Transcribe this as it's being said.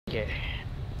Okay.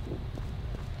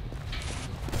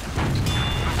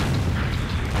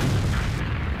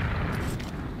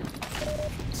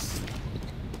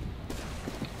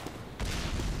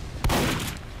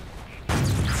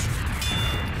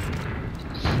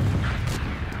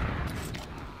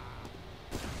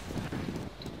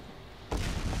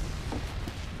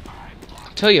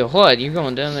 Tell you what, you're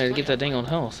going down there to get that dang old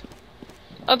health.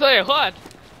 I'll tell you what.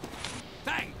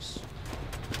 Thanks.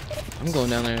 I'm going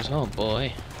down there as well,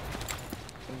 boy.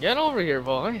 Get over here,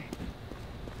 boy.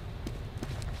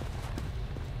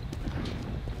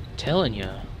 Telling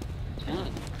ya.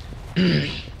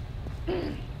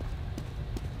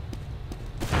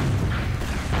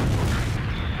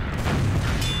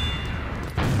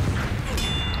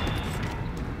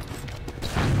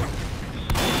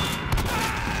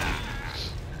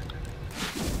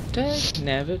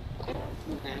 Nabbit.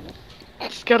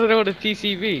 Just gotta know the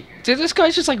PCB. Dude, this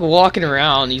guy's just like walking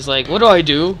around. He's like, what do I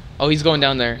do? Oh, he's going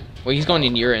down there. Well, he's going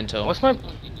in your intel. What's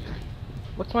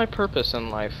my purpose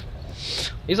in life?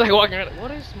 He's like walking around.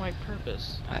 What is my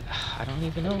purpose? I don't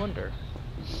even know. I wonder.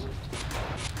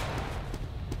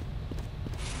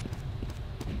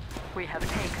 We have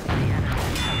taken the enemy.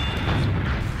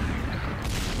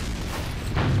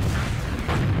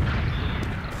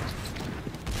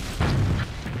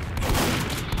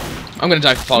 I'm gonna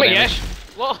die for fall damage.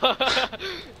 Whoa.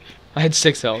 I had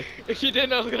 6 health. If you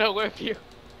didn't, I was gonna whip you.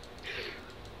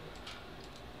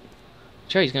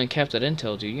 Sure, he's gonna cap that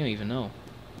intel, dude. You don't even know.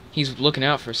 He's looking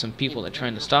out for some people that are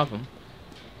trying to stop him.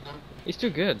 He's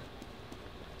too good.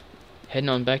 Heading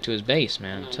on back to his base,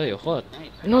 man. Tell you what.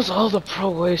 He knows all the pro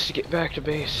ways to get back to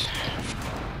base.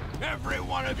 Every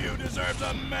one of you deserves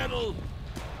a medal.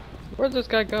 Where'd this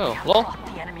guy go? We have Lol. blocked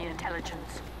the enemy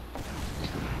intelligence.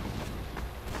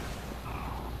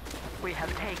 We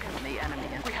have taken the enemy.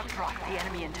 We have dropped the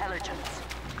enemy intelligence.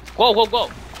 Whoa, whoa,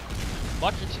 whoa!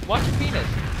 Watch your penis.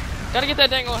 Gotta get that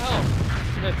dang old health,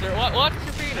 mister. Watch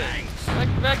your penis.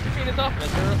 Back your penis off,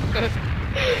 mister.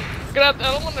 Get out!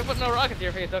 I don't want to put no rocket to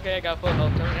your face. Okay, I got full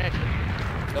health. Coming at you.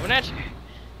 Coming at you.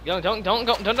 Don't go. Don't.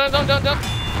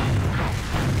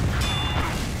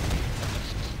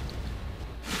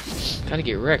 Gotta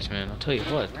get wrecked, man. I'll tell you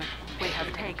what. We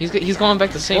have taken He's going back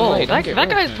the same way. Don't That get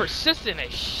wrecked, guy's man. persistent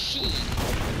as shit.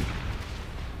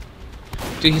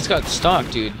 Dude, he's got stock,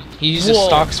 dude. He's a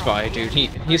stock spy, dude.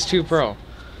 He's too pro.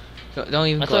 Don't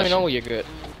even That's how you question. know you're good.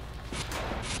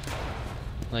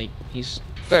 Like, he's...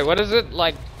 Wait, what is it?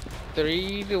 Like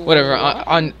 3 to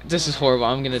Whatever, this is horrible.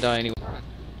 I'm gonna die anyway.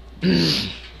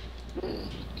 He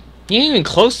ain't even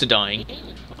close to dying.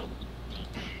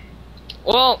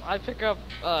 Well, I pick up,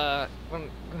 when,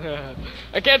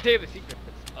 I can't tell you the secrets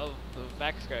of the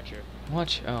back scratcher.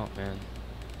 Watch out, man.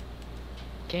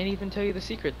 Can't even tell you the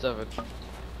secrets of it.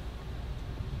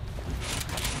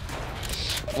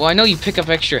 Well, I know you pick up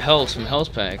extra health from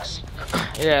health packs.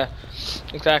 Yeah,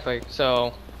 exactly.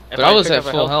 So, if But I was pick at up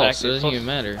a full health, pack, so it it's doesn't even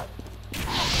matter.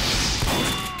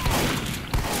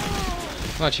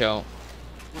 Watch out.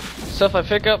 So if I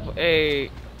pick up a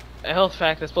health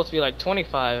pack that's supposed to be like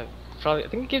 25, probably I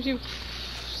think it gives you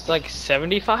like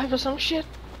 75 or some shit.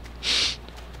 It's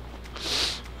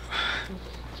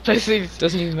basically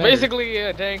Doesn't even matter. basically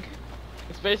a dang.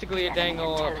 It's basically a dang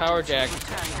old power jack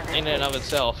in and of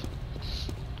itself,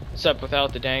 except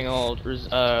without the dang old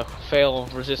fail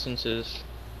resistances,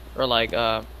 or like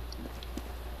got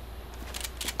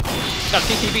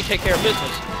TTB take care of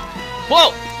business.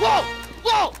 Whoa!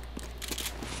 Whoa!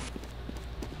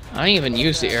 I didn't even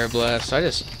use the air blast. I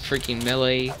just freaking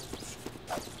melee.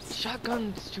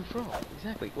 Shotgun's too pro.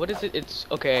 Exactly. What is it? It's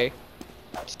okay.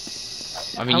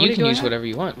 I mean, How you many can do I use have? whatever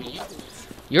you want.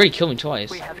 You already killed me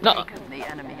twice. We have No. taken the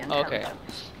enemy Okay.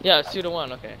 intelligence. Yeah, it's 2 to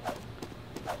 1. Okay.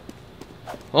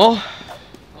 Oh.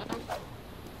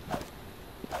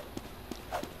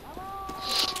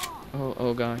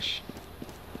 Oh gosh.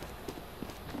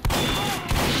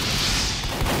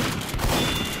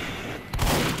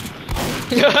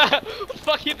 What the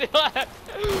fuck you doing?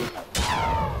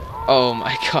 Oh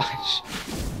my gosh.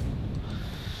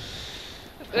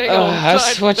 There you go,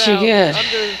 That's side what you stab, get.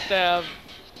 Under stab.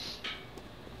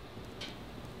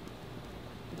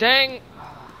 Dang.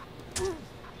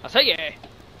 I say yeah.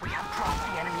 We have dropped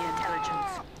the enemy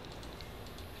intelligence.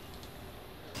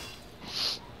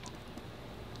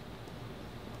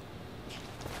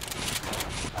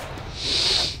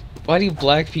 Why do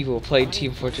black people play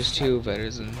Team Fortress 2 better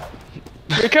than...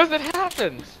 Because it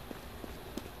happens.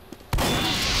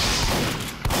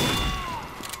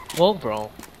 Whoa,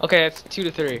 bro. Okay, it's 2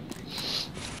 to 3.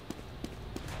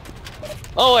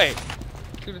 Oh wait.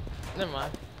 Never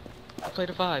mind. I played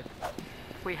a 5.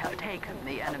 We have taken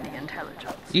the enemy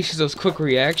intelligence. You see those quick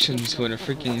reactions when a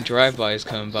freaking drive-by is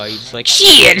coming by. You just like,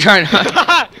 shit, trying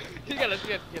to. You gotta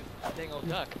get dang old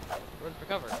duck. Run for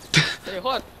cover. Tell you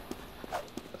what.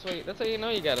 That's how you know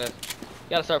you gotta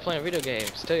start playing video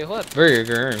games. Tell you what. Very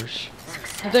girls.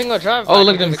 Dang old drive. Oh,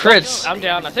 look at them crits. I'm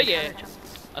down. I say yeah.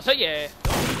 I say yeah.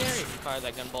 Don't you dare even fire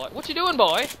that gun, boy. What you doing,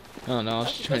 boy? Oh no, I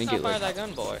was trying to get fire like. that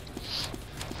gun, boy.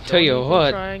 Tell you Don't even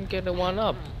what. Try and get a one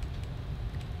up.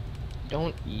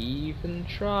 Don't even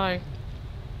try.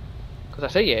 Cause I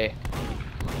say yeah.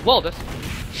 Whoa, that's.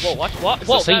 Whoa, watch what?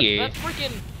 Whoa, that's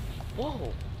freaking.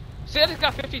 Whoa. See, I just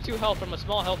got 52 health from a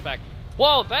small health pack.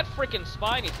 Whoa, that freaking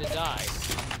spy needs to die.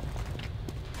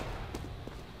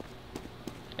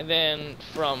 And then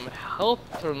from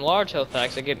large health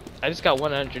packs, I just got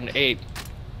 108.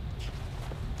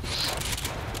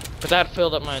 But that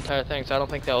filled up my entire thing, so I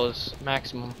don't think that was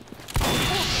maximum.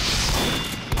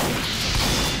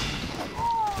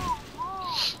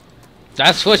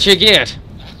 That's what you get.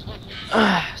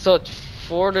 So it's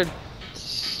 4 to.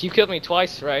 You killed me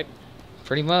twice, right?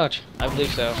 Pretty much. I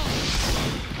believe so.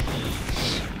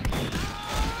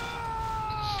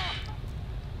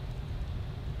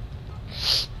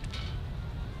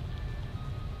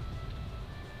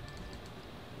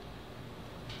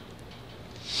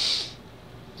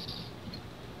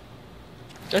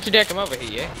 Don't you dare come over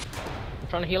here, yeah? I'm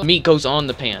trying to heal. Meat goes on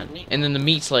the pan, and then the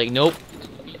meat's like, nope.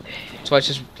 So it's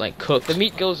just like cooked. The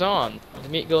meat goes on. The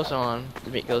meat goes on. The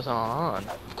meat goes on.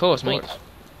 Of course, mate.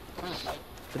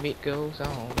 The meat goes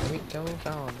on. The meat goes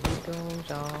on. The meat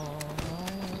goes on.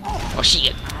 Oh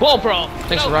shit! Whoa, bro!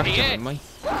 Thanks for rocket jumping, Mike.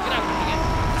 Get out of here!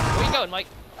 Where you going, Mike?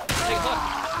 Take a look.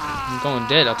 I'm going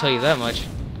dead. I'll tell you that much.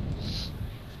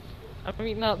 I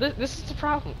mean, no. This is the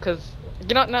problem, cause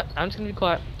you know, I'm just gonna be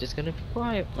quiet. Just gonna be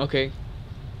quiet. Okay.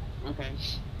 Okay.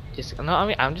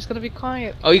 I'm just gonna be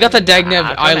quiet. Oh, you got the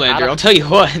Dagnev Islander. I'll tell you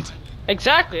what.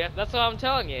 Exactly. That's what I'm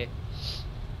telling you.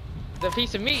 The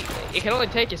piece of meat, it can only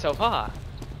take you so far.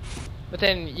 But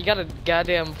then you got a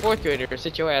goddamn 4th grader to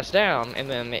sit your ass down, and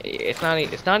then it's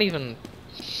not even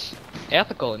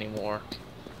ethical anymore.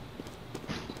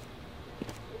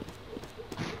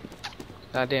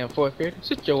 Goddamn 4th grader,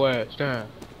 sit your ass down.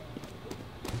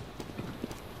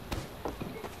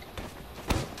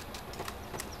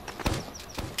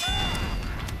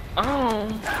 Oh.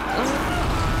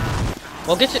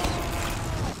 Well, get you.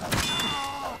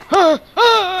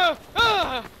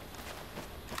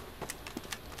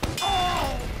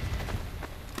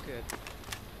 Good.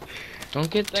 Don't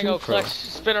get too Clutch,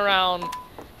 spin around,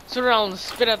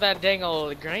 spin out that dang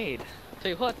old grenade.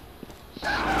 Tell you what.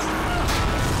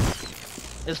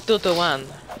 It's 2 to 1.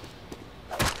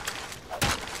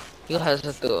 You have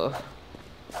to do.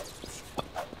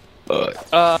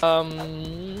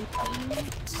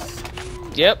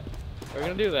 Yep, we're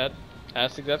gonna do that.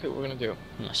 That's exactly what we're gonna do.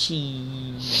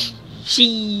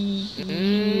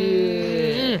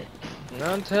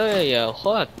 I'll tell you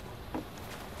what.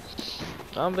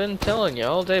 I've been telling you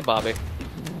all day, Bobby.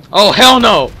 Oh hell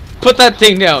no! Put that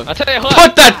thing down. I'll tell you what.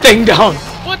 Put that thing down.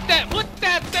 Put that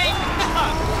thing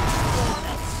down.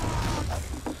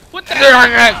 Put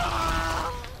that.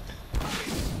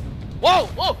 Whoa!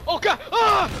 Whoa! Oh god!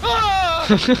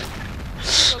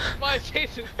 My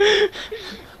Jason.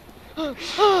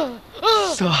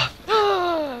 Stop.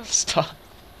 Stop.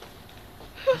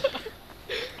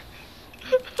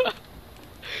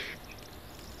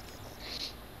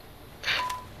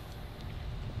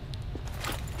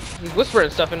 He's whispering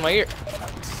stuff in my ear.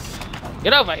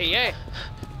 Get over here, yeah.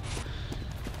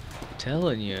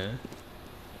 Telling you.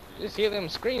 Just hear them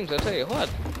screams, I'll tell you what.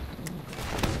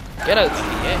 Get over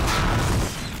here, yeah.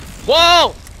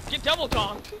 Whoa! Get double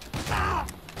donked.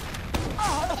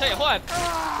 I'll tell you what.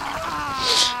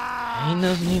 Ain't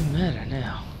nothing even matter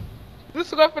now.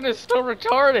 This weapon is so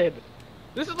retarded.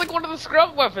 This is like one of the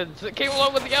scrub weapons that came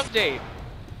along with the update.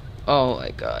 Oh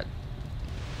my god.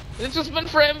 It's just meant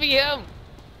for MVM.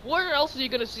 Where else are you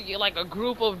gonna see like a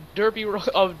group of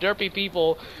derpy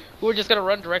people who are just gonna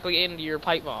run directly into your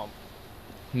pipe bomb?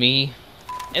 Me?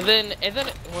 And then,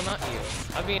 well, not you.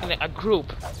 I mean, a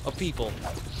group of people.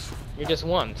 You're just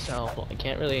one, so I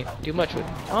can't really do much with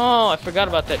it. Oh, I forgot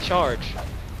about that charge.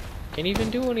 Can't even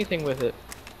do anything with it.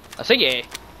 I say yeah.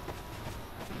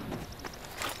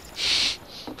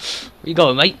 Where you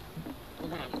going, mate?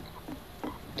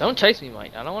 Don't chase me,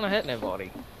 mate. I don't want to hit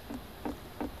anybody.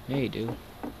 Yeah, you do.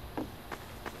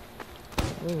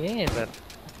 Oh, yeah, but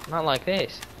not like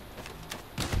this.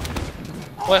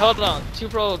 Wait, hold on. 2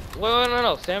 pro. Wait,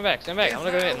 no. Stand back. I'm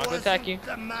gonna go ahead. I'm not gonna attack you.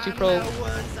 2 pro.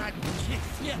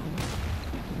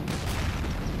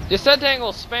 This set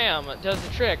angle spam does the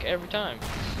trick every time.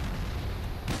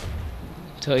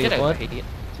 Tell you Get out, what. idiot.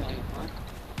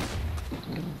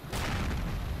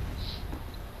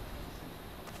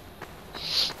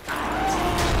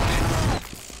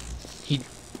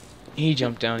 He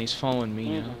jumped down. He's following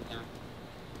me now.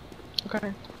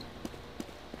 Okay.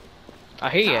 I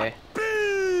hear ya.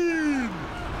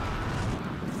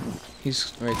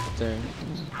 He's right there.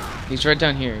 He's right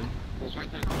down here.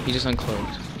 He just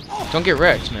uncloaked. Don't get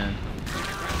wrecked, man.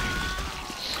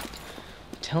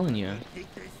 I'm telling you.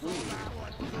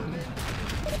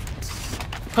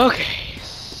 Okay.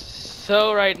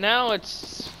 So right now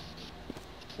it's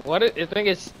I think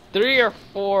it's 3 or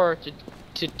 4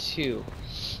 to 2.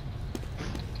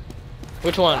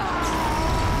 Which one?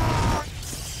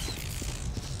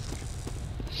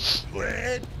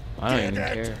 I don't even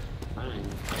care.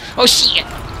 Oh shit!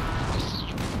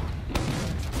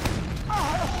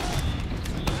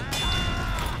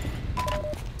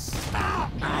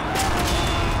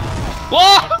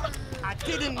 Whoa! I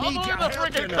didn't I need your thought the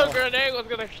help, you freaking know. grenade was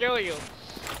gonna kill you.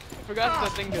 I forgot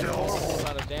that thing did a horrible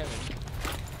amount of damage.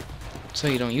 So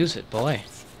you don't use it, boy.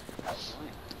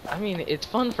 I mean, it's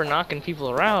fun for knocking people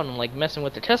around and like messing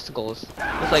with their testicles.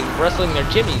 It's like wrestling their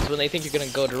jimmies when they think you're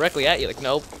gonna go directly at you. Like,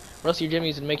 nope, wrestle your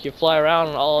jimmies and make you fly around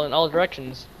in all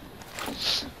directions.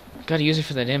 Gotta use it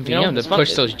for that MVM You know, to it's fun-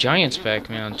 push those giants back,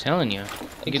 man. I'm telling you.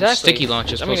 You get Exactly. sticky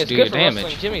launch is I mean, supposed it's to do good your for damage.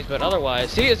 wrestling jimmies, but otherwise,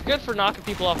 see, it's good for knocking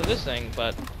people off of this thing.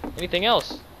 But anything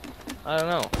else, I don't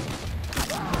know.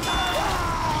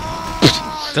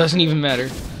 Doesn't even matter.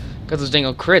 Got those dang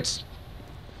old crits.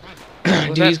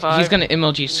 Dude, that he's 5? gonna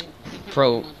MLG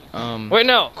Pro Wait,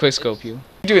 no. quickscope you.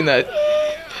 Doing that.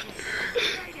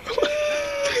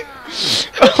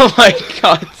 Oh my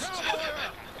god.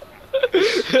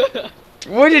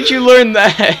 Where did you learn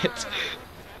that?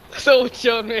 So it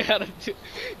showed me how to do.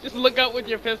 Just look up with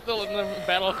your pistol and then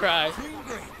battle cry.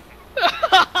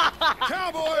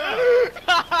 Cowboy!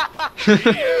 Look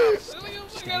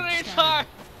at each time.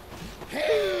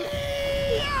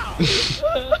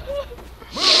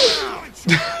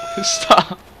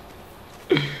 Stop.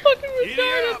 Fucking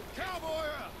retarded.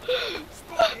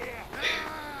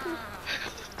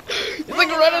 It's like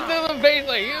running through the base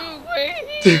like you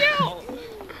baby.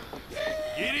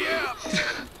 Giddy up!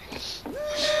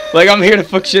 Like I'm here to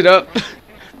fuck shit up.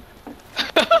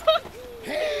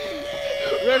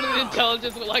 Running the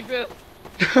intelligence like this.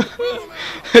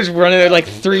 Just running there like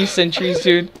 3 centuries,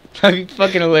 dude. That'd be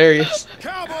fucking hilarious.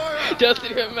 Cowboy! Doesn't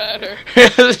even matter.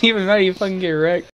 It doesn't even matter, you fucking get wrecked.